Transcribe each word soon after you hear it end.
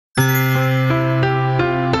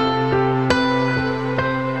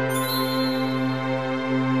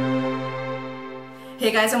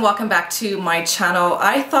Hey guys, and welcome back to my channel.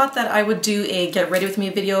 I thought that I would do a get ready with me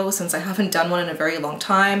video since I haven't done one in a very long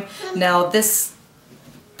time. Now this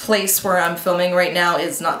place where I'm filming right now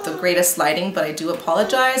is not the greatest lighting, but I do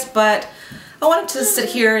apologize. But I wanted to sit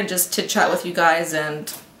here and just chit chat with you guys,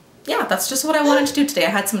 and yeah, that's just what I wanted to do today. I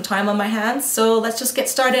had some time on my hands, so let's just get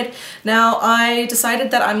started. Now I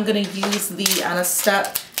decided that I'm gonna use the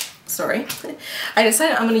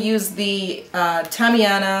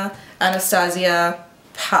Tamanna Anastasia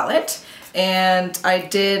palette, and I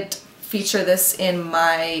did feature this in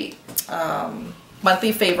my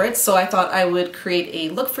monthly favorites, so I thought I would create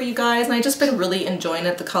a look for you guys, and I've just been really enjoying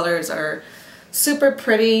it. The colors are super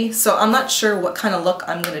pretty, so I'm not sure what kind of look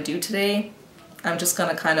I'm gonna do today. I'm just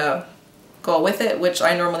gonna kind of go with it, which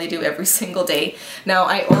I normally do every single day. Now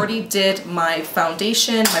I already did my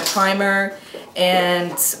foundation, my primer,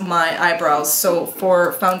 and my eyebrows. So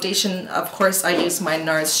for foundation, of course, I use my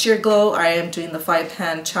Nars Sheer Glow. I am doing the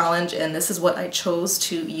 5-pan challenge, and this is what I chose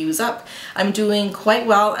to use up. I'm doing quite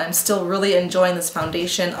well. I'm still really enjoying this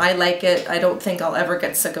foundation. I like it. I don't think I'll ever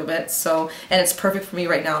get sick of it. And it's perfect for me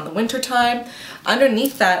right now in the winter time.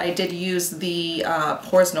 Underneath that, I did use the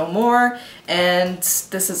Pores No More, and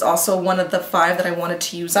this is also one of the 5 that I wanted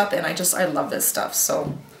to use up, and I love this stuff.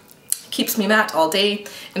 So keeps me matte all day.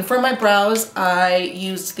 And for my brows, I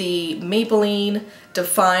used the Maybelline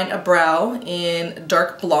Define a Brow in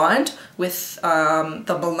dark blonde with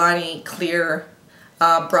the Milani Clear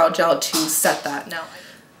brow gel to set that. Now,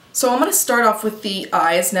 so I'm going to start off with the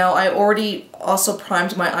eyes. Now I already also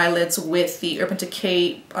primed my eyelids with the Urban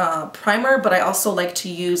Decay primer, but I also like to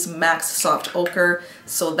use MAC Soft Ochre,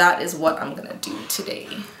 so that is what I'm going to do today.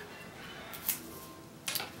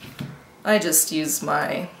 I just use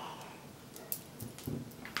my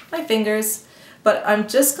fingers, but I'm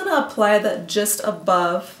just going to apply that just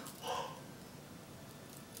above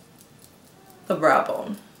the brow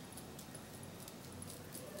bone.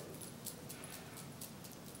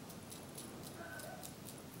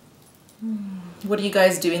 What are you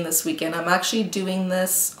guys doing this weekend? I'm actually doing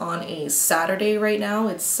this on a Saturday right now.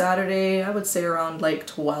 It's Saturday, I would say around like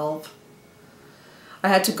 12. I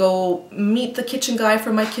had to go meet the kitchen guy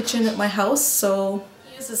for my kitchen at my house, so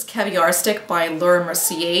I use this caviar stick by Laura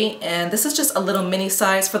Mercier, and this is just a little mini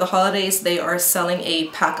size. For the holidays, they are selling a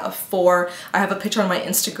pack of 4. I have a picture on my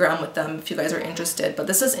Instagram with them if you guys are interested, but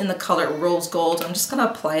this is in the color Rose Gold. I'm just gonna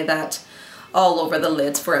apply that all over the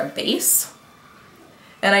lids for a base.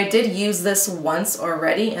 And I did use this once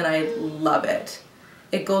already, and I love it.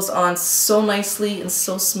 It goes on so nicely and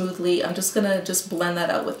so smoothly. I'm just gonna blend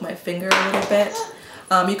that out with my finger a little bit.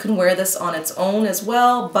 You can wear this on its own as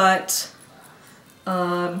well, but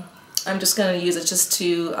I'm just gonna use it just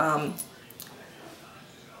to,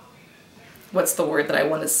 what's the word that I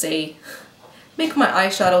want to say? Make my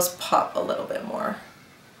eyeshadows pop a little bit more.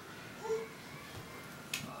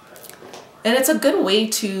 And it's a good way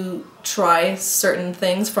to try certain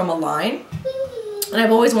things from a line. And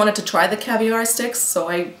I've always wanted to try the caviar sticks, so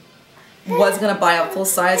I was gonna buy a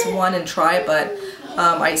full-size one and try, but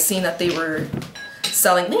I seen that they were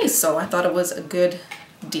selling these, so I thought it was a good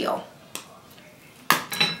deal.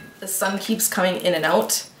 The sun keeps coming in and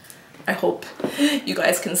out. I hope you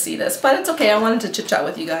guys can see this, but it's okay. I wanted to chit chat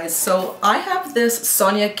with you guys. So I have this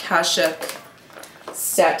Sonia Kashuk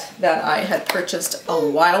set that I had purchased a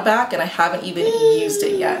while back, and I haven't even used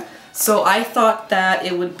it yet. So I thought that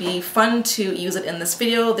it would be fun to use it in this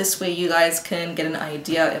video. This way you guys can get an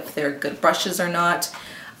idea if they're good brushes or not.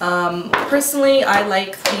 Personally, I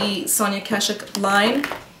like the Sonia Kashuk line.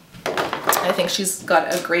 I think she's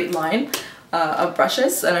got a great line of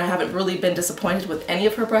brushes, and I haven't really been disappointed with any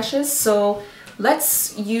of her brushes. So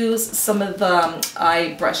let's use some of the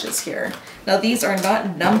eye brushes here. Now these are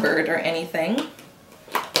not numbered or anything.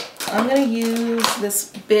 I'm gonna use this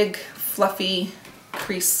big fluffy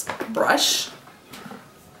crease brush.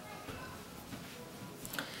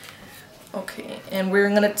 Okay, and we're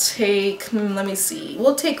gonna take, let me see,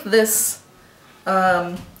 we'll take this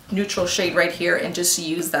neutral shade right here and just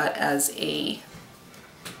use that as a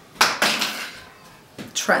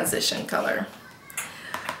transition color.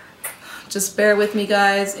 Just bear with me,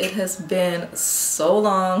 guys. It has been so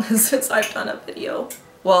long since I've done a video.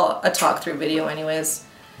 Well, a talk through video anyways.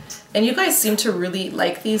 And you guys seem to really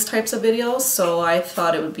like these types of videos, so I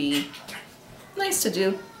thought it would be nice to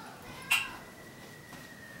do.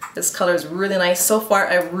 This color is really nice. So far,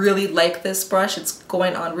 I really like this brush. It's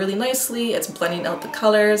going on really nicely. It's blending out the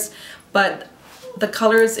colors, but the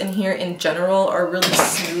colors in here in general are really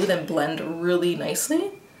smooth and blend really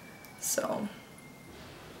nicely. So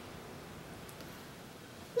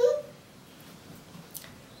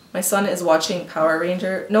My son is watching Power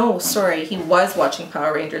Ranger. No, sorry, he was watching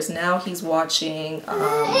Power Rangers. Now he's watching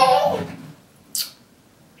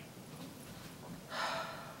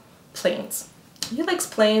planes. He likes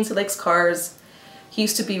planes, he likes cars. He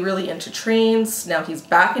used to be really into trains. Now he's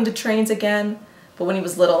back into trains again. But when he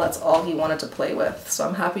was little, that's all he wanted to play with. So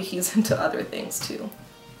I'm happy he's into other things too.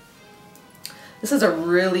 This is a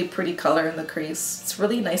really pretty color in the crease. It's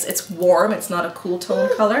really nice. It's warm. It's not a cool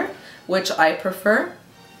tone color, which I prefer.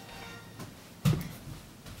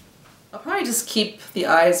 I'll probably just keep the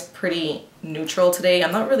eyes pretty neutral today.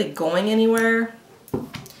 I'm not really going anywhere.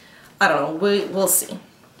 I don't know. We'll see.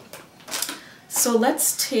 So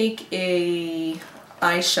let's take a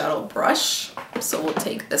eyeshadow brush. So we'll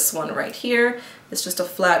take this one right here. It's just a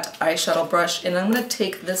flat eyeshadow brush, and I'm going to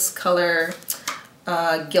take this color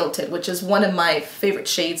Gilded, which is one of my favorite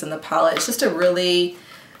shades in the palette. It's just a really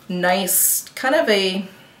nice, kind of a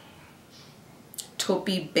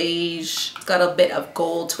taupey beige. It's got a bit of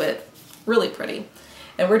gold to it. Really pretty.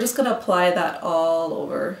 And we're just going to apply that all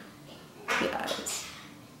over the eyes.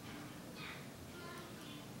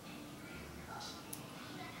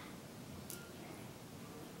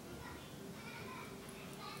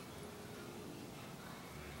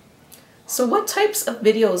 So what types of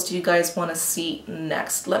videos do you guys want to see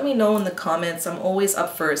next? Let me know in the comments. I'm always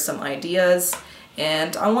up for some ideas,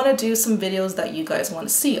 and I want to do some videos that you guys want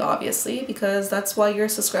to see, obviously, because that's why you're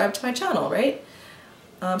subscribed to my channel, right?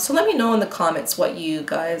 So let me know in the comments what you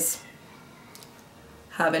guys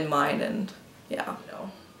have in mind, and yeah,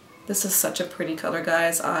 this is such a pretty color,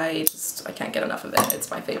 guys. I can't get enough of it. It's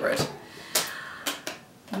my favorite.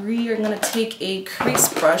 We are going to take a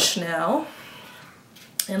crease brush now.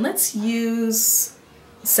 And let's use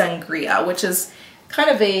Sangria, which is kind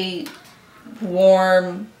of a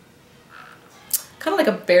warm, kind of like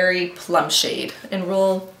a berry plum shade. And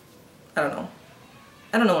we'll, I don't know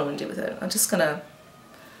what I'm gonna do with it. I'm just gonna,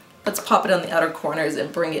 let's pop it on the outer corners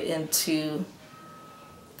and bring it into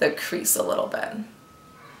the crease a little bit.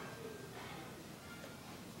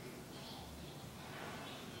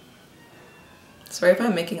 Sorry if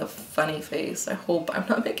I'm making a funny face. I hope I'm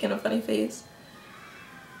not making a funny face.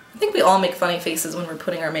 I think we all make funny faces when we're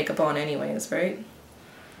putting our makeup on anyways, right?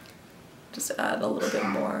 Just add a little bit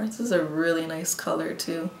more. This is a really nice color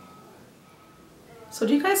too. So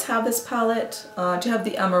do you guys have this palette? Do you have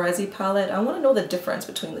the Amarezzi palette? I want to know the difference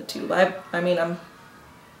between the two.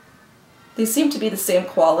 They seem to be the same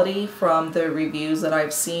quality from the reviews that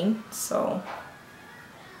I've seen, so.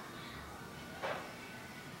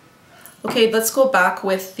 Okay, let's go back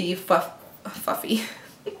with the Fuffy.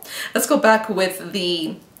 Let's go back with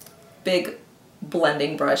the big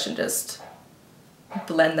blending brush and just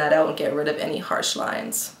blend that out and get rid of any harsh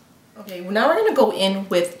lines. Okay, now we're gonna go in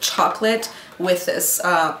with chocolate with this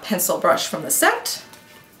pencil brush from the set.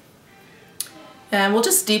 And we'll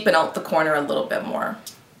just deepen out the corner a little bit more.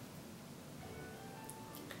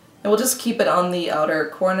 And we'll just keep it on the outer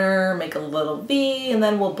corner, make a little V, and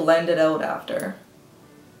then we'll blend it out after.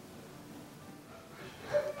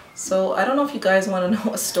 So I don't know if you guys want to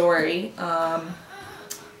know a story.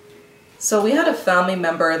 So we had a family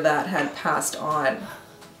member that had passed on,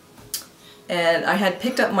 and I had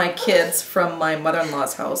picked up my kids from my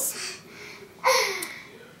mother-in-law's house.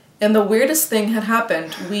 And the weirdest thing had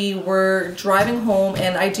happened. We were driving home,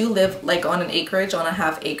 and I do live like on an acreage, on a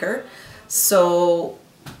half acre. So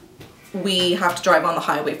we have to drive on the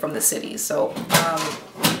highway from the city. So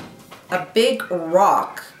a big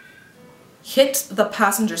rock hit the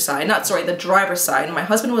passenger side, the driver's side. My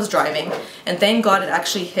husband was driving, and thank God it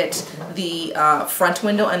actually hit the front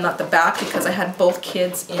window and not the back, because I had both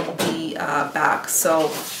kids in the back.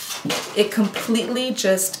 So it completely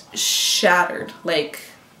just shattered, like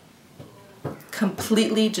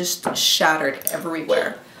completely just shattered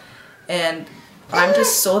everywhere. And I'm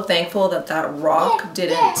just so thankful that that rock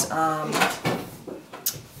didn't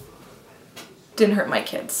hurt my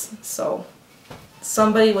kids. So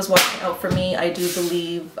somebody was watching out for me. I do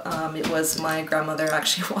believe it was my grandmother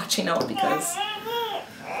actually watching out, because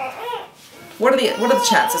what are the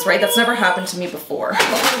chances, right? That's never happened to me before.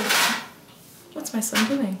 What's my son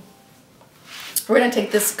doing? We're gonna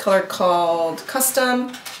take this color called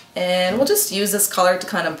Custom, and we'll just use this color to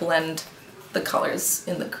kind of blend the colors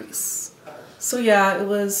in the crease. So yeah, it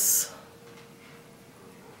was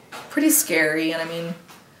pretty scary, and I mean,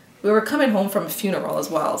 we were coming home from a funeral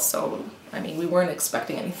as well, so I mean, we weren't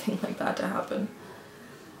expecting anything like that to happen.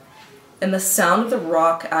 And the sound of the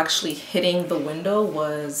rock actually hitting the window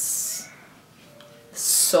was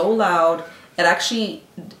so loud.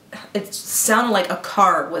 It sounded like a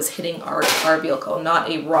car was hitting our vehicle, not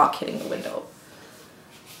a rock hitting the window.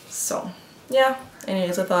 So yeah,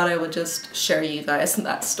 anyways, I thought I would just share you guys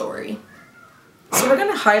that story. So we're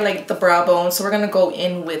gonna highlight the brow bone. So we're gonna go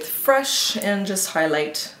in with Fresh and just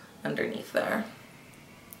highlight underneath there.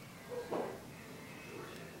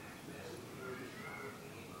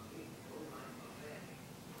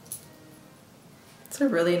 It's a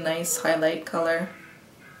really nice highlight color.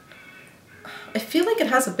 I feel like it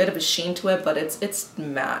has a bit of a sheen to it, but it's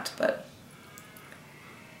matte, but.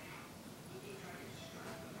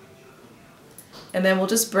 And then we'll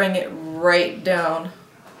just bring it right down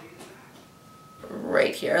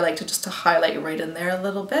right here. I like to just to highlight right in there a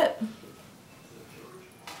little bit.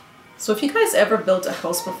 So if you guys ever built a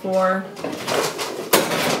house before,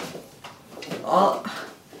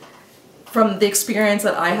 from the experience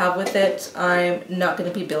that I have with it, I'm not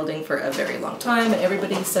going to be building for a very long time. And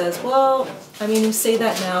everybody says, well, I mean, you say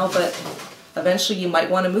that now, but eventually you might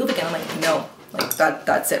want to move again. I'm like, no, like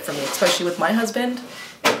that's it for me, especially with my husband.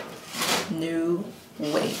 No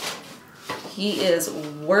way. He is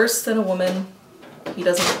worse than a woman.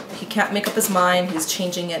 He can't make up his mind. He's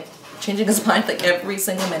changing his mind like every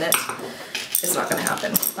single minute. It's not gonna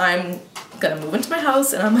happen. I'm gonna move into my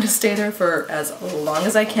house and I'm gonna stay there for as long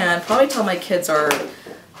as I can. Probably till my kids are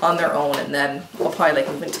on their own, and then I'll probably like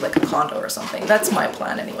move into like a condo or something. That's my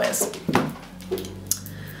plan anyways.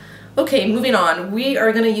 Okay, moving on. We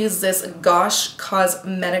are gonna use this Gosh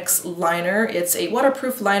Cosmetics liner. It's a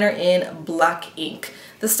waterproof liner in black ink.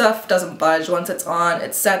 This stuff doesn't budge. Once it's on,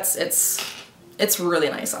 it sets. It's really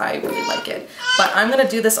nice. I really like it. But I'm gonna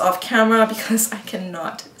do this off camera because I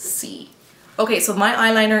cannot see. Okay, so my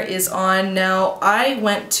eyeliner is on now. I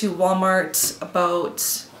went to Walmart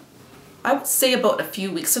about, I would say about a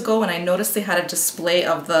few weeks ago, and I noticed they had a display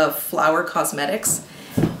of the Flower Cosmetics.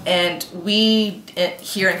 And we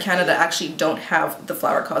here in Canada actually don't have the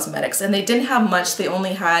Flower Cosmetics, and they didn't have much. They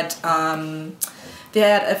only had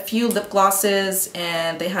a few lip glosses,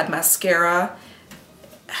 and they had mascara,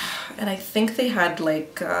 and I think they had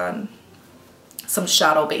like some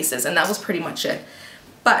shadow bases, and that was pretty much it.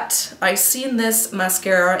 But I seen this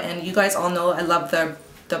mascara, and you guys all know I love the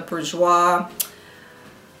Bourjois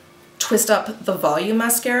Twist Up the Volume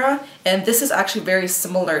mascara, and this is actually very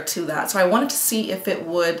similar to that. So I wanted to see if it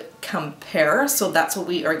would compare, so that's what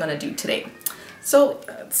we are going to do today. So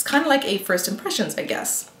it's kind of like a first impressions, I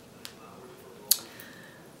guess.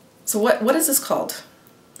 So what is this called?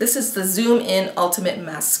 This is the Zoom In Ultimate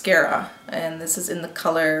Mascara, and this is in the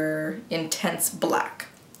color Intense Black.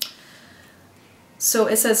 So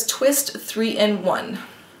it says Twist 3-in-1.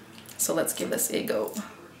 So let's give this a go.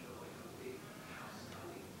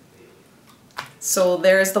 So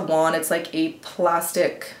there's the wand. It's like a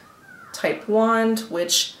plastic type wand,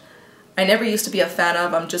 which I never used to be a fan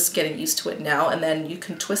of. I'm just getting used to it now. And then you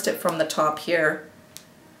can twist it from the top here.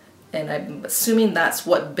 And I'm assuming that's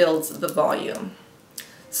what builds the volume.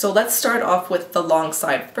 So let's start off with the long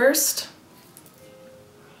side first.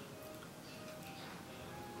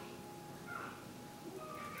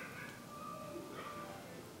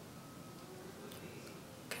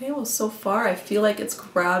 Okay, well so far I feel like it's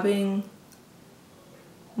grabbing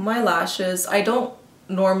my lashes. I don't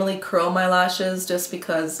normally curl my lashes just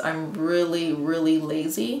because I'm really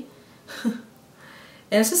lazy. And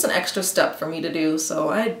it's just an extra step for me to do, so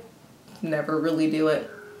I never really do it.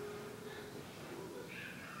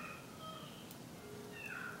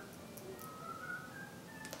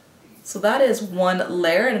 So that is one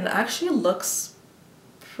layer, and it actually looks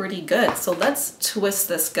pretty good. So let's twist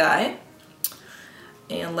this guy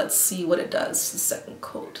and let's see what it does, the second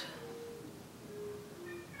coat.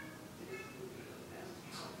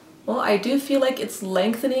 Well, I do feel like it's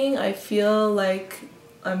lengthening. I feel like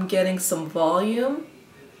I'm getting some volume.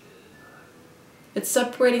 It's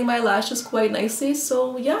separating my lashes quite nicely.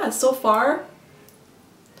 So yeah, so far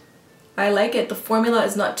I like it. The formula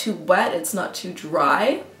is not too wet, it's not too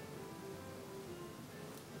dry.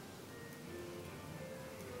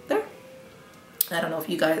 There. I don't know if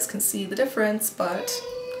you guys can see the difference, but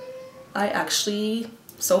I actually,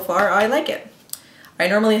 so far, I like it. I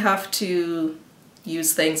normally have to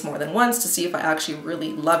use things more than once to see if I actually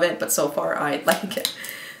really love it, but so far I like it.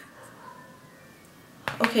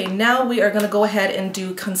 Okay, now we are going to go ahead and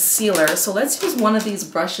do concealer. So let's use one of these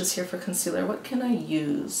brushes here for concealer. What can I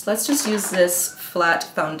use? Let's just use this flat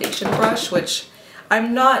foundation brush, which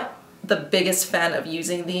I'm not the biggest fan of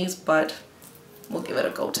using these, but we'll give it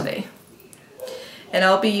a go today. And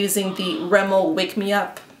I'll be using the Rimmel Wake Me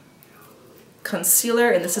Up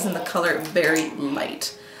concealer, and this is in the color Very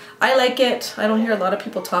Light. I like it. I don't hear a lot of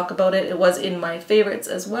people talk about it. It was in my favorites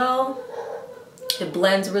as well. It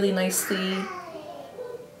blends really nicely.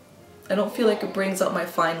 I don't feel like it brings out my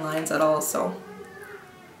fine lines at all, so.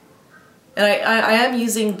 And I am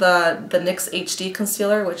using the NYX HD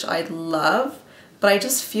concealer, which I love, but I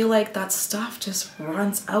just feel like that stuff just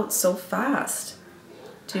runs out so fast.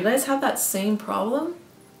 Do you guys have that same problem?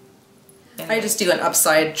 I just do an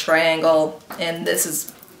upside triangle, and this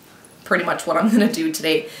is pretty much what I'm gonna do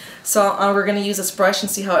today. So we're gonna use this brush and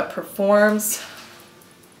see how it performs.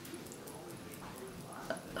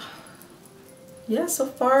 Yeah, so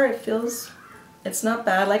far it's not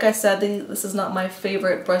bad. Like I said, this is not my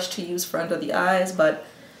favorite brush to use for under the eyes, but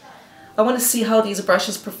I want to see how these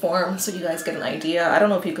brushes perform so you guys get an idea. I don't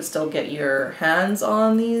know if you could still get your hands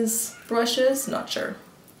on these brushes, not sure.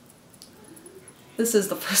 This is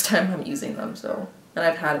the first time I'm using them, and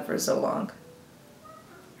I've had it for so long.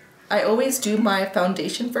 I always do my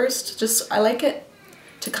foundation first. I like it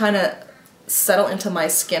to kind of settle into my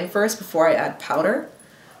skin first before I add powder.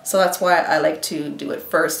 So that's why I like to do it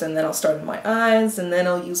first, and then I'll start in my eyes, and then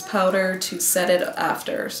I'll use powder to set it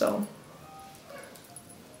after. So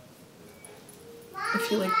I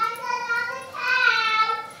feel like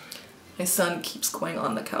my son keeps going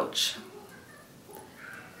on the couch.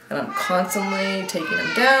 And I'm constantly taking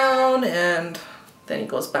him down, and then he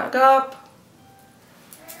goes back up.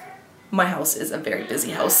 My house is a very busy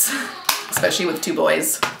house, especially with 2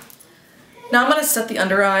 boys. Now I'm going to set the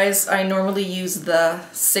under eyes. I normally use the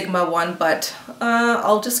Sigma one, but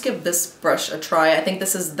I'll just give this brush a try. I think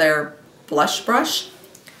this is their blush brush,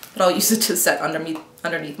 but I'll use it to set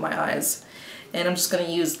underneath my eyes. And I'm just going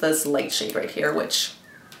to use this light shade right here, which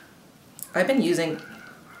I've been using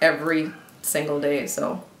every single day,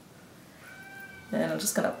 so. And I'm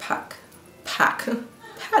just going to pat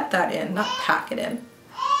that in, not pack it in.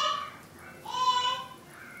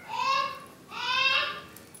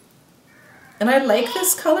 And I like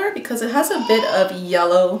this color because it has a bit of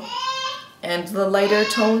yellow and the lighter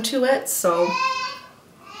tone to it, so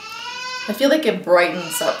I feel like it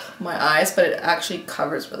brightens up my eyes, but it actually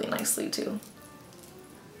covers really nicely too.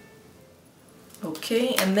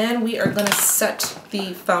 Okay, and then we are going to set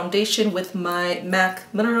the foundation with my MAC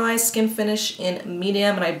Mineralized Skin Finish in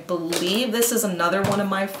medium, and I believe this is another one of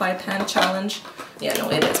my 5-pan challenge. Yeah,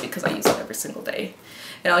 no, it is because I use it every single day.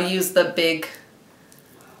 And I'll use the big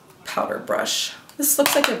powder brush. This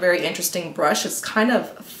looks like a very interesting brush. It's kind of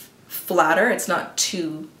flatter, it's not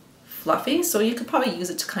too fluffy, so you could probably use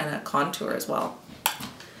it to kind of contour as well.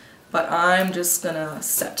 But I'm just gonna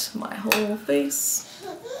set my whole face.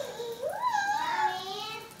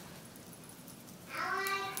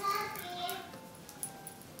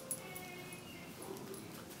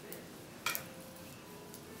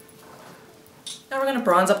 Now we're going to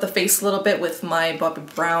bronze up the face a little bit with my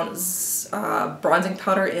Bobbi Brown's bronzing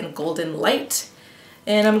powder in Golden Light.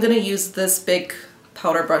 And I'm going to use this big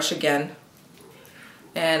powder brush again.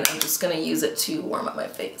 And I'm just going to use it to warm up my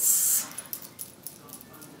face.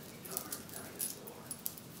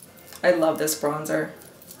 I love this bronzer.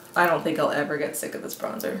 I don't think I'll ever get sick of this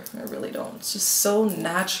bronzer. I really don't. It's just so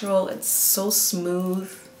natural. It's so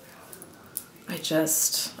smooth. I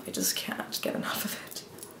just can't get enough of it.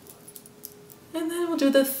 And then we'll do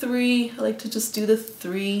the 3. I like to just do the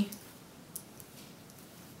 3.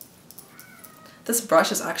 This brush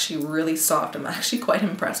is actually really soft. I'm actually quite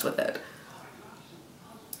impressed with it.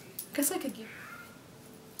 I guess I could give...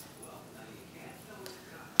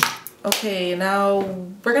 Okay, now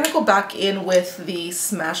we're gonna go back in with the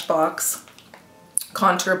Smashbox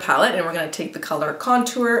Contour palette, and we're gonna take the color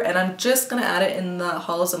Contour, and I'm just gonna add it in the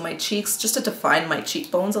hollows of my cheeks just to define my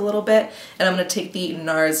cheekbones a little bit. And I'm gonna take the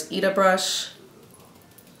Nars Ita brush,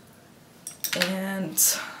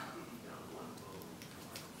 and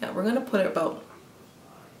yeah, we're gonna put it about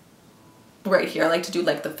right here. I like to do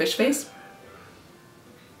like the fish face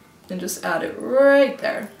and just add it right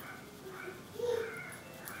there.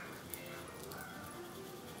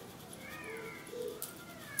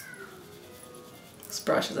 This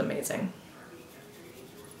brush is amazing.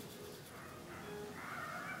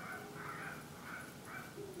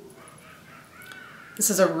 This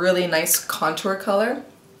is a really nice contour color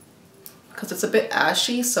because it's a bit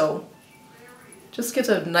ashy, so just gives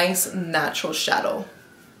a nice natural shadow.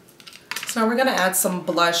 So now we're gonna add some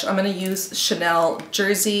blush. I'm gonna use Chanel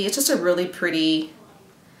Jersey. It's just a really pretty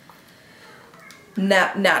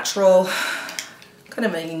natural, kind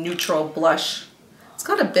of a neutral blush. It's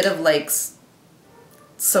got a bit of like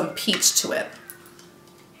some peach to it.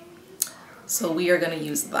 So we are gonna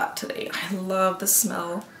use that today. I love the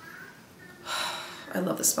smell. I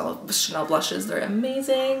love the smell of Chanel blushes. They're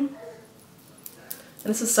amazing. And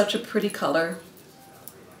this is such a pretty color.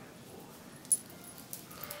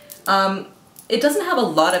 It doesn't have a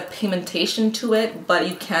lot of pigmentation to it, but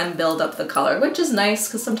you can build up the color, which is nice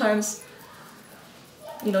because sometimes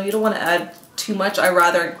you know, you don't want to add too much. I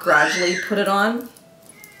rather gradually put it on.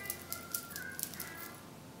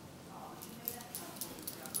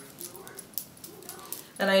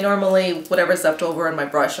 And I normally, whatever's left over in my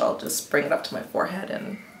brush, I'll just bring it up to my forehead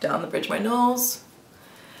and down the bridge of my nose.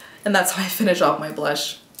 And that's how I finish off my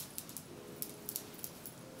blush.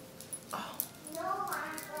 Oh.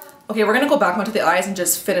 Okay, we're gonna go back onto the eyes and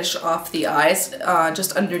just finish off the eyes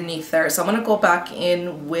just underneath there. So I'm gonna go back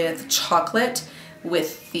in with chocolate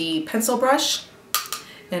with the pencil brush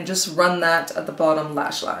and just run that at the bottom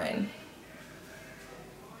lash line.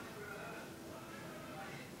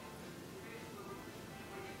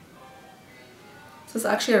 This is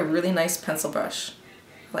actually a really nice pencil brush.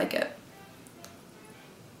 I like it.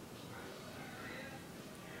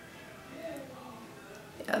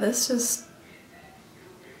 Yeah, this just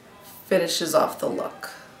finishes off the look.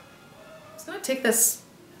 I'm just gonna take this,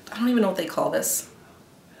 I don't even know what they call this.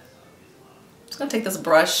 I'm just gonna take this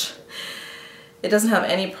brush. It doesn't have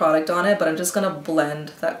any product on it, but I'm just gonna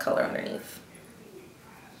blend that color underneath.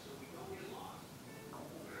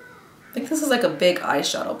 I think this is like a big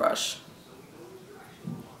eyeshadow brush.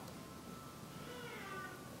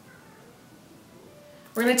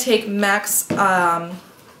 We're going to take MAC's Eye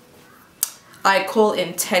Khol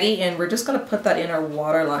in Teddy, and we're just going to put that in our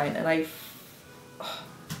waterline. And I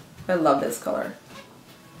love this color.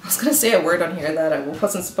 I was going to say a word on here that I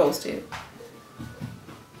wasn't supposed to. It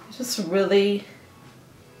just really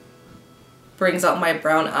brings out my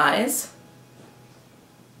brown eyes.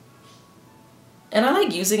 And I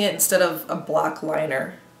like using it instead of a black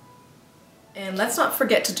liner. And let's not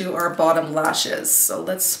forget to do our bottom lashes. So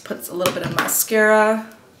let's put a little bit of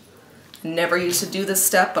mascara. Never used to do this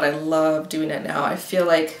step, but I love doing it now. I feel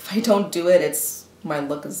like if I don't do it, my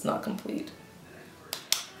look is not complete.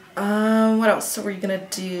 What else are we gonna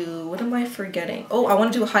do? What am I forgetting? Oh, I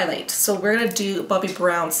want to do a highlight. So we're gonna do Bobbi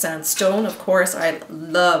Brown Sandstone. Of course, I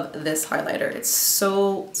love this highlighter. It's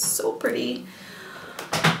so pretty.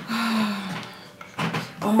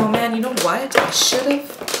 Oh man, you know what?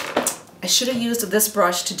 I should have used this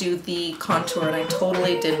brush to do the contour, and I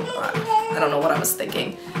totally didn't. I don't know what I was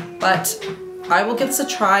thinking, but I will give this a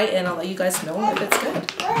try and I'll let you guys know if it's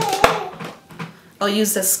good. I'll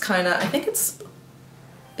use this kind of, I think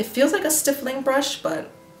it feels like a stippling brush,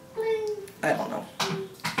 but I don't know.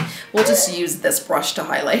 We'll just use this brush to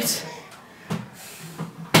highlight.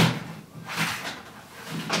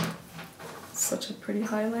 Such a pretty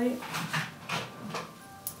highlight.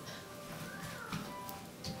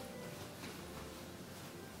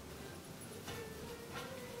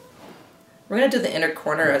 We're going to do the inner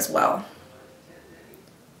corner as well.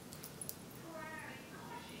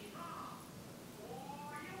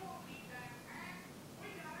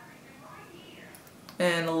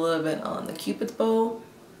 And a little bit on the Cupid's bow.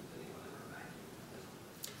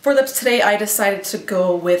 For lips today, I decided to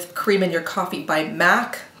go with Cream in Your Coffee by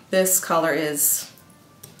MAC. This color is,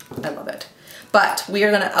 I love it. But we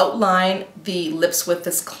are going to outline the lips with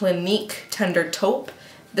this Clinique Tender Taupe.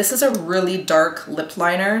 This is a really dark lip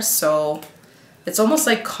liner, so it's almost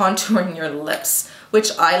like contouring your lips, which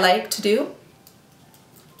I like to do.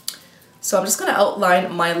 So I'm just going to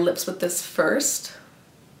outline my lips with this first.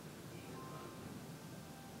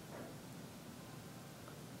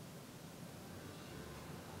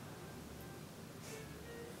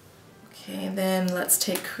 Okay, then let's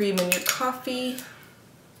take Cream in Your Coffee.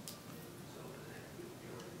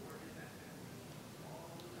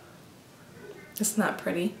 Isn't that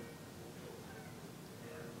pretty?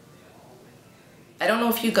 I don't know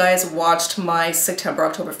if you guys watched my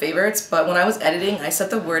September-October favorites, but when I was editing, I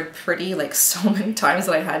said the word pretty like so many times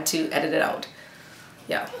that I had to edit it out.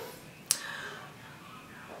 Yeah.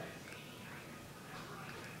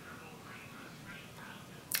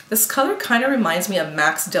 This color kind of reminds me of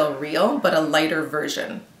Max Del Rio, but a lighter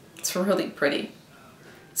version. It's really pretty.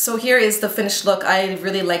 So here is the finished look. I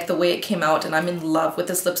really like the way it came out, and I'm in love with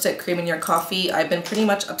this lipstick, Cream in Your Coffee. I've been pretty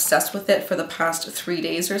much obsessed with it for the past 3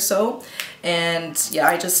 days or so. And yeah,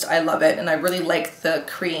 I love it. And I really like the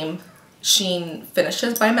cream sheen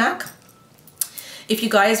finishes by MAC. If you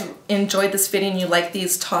guys enjoyed this video and you like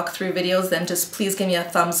these talk through videos, then just please give me a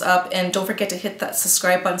thumbs up. And don't forget to hit that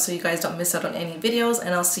subscribe button so you guys don't miss out on any videos.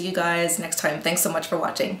 And I'll see you guys next time. Thanks so much for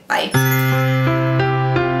watching. Bye.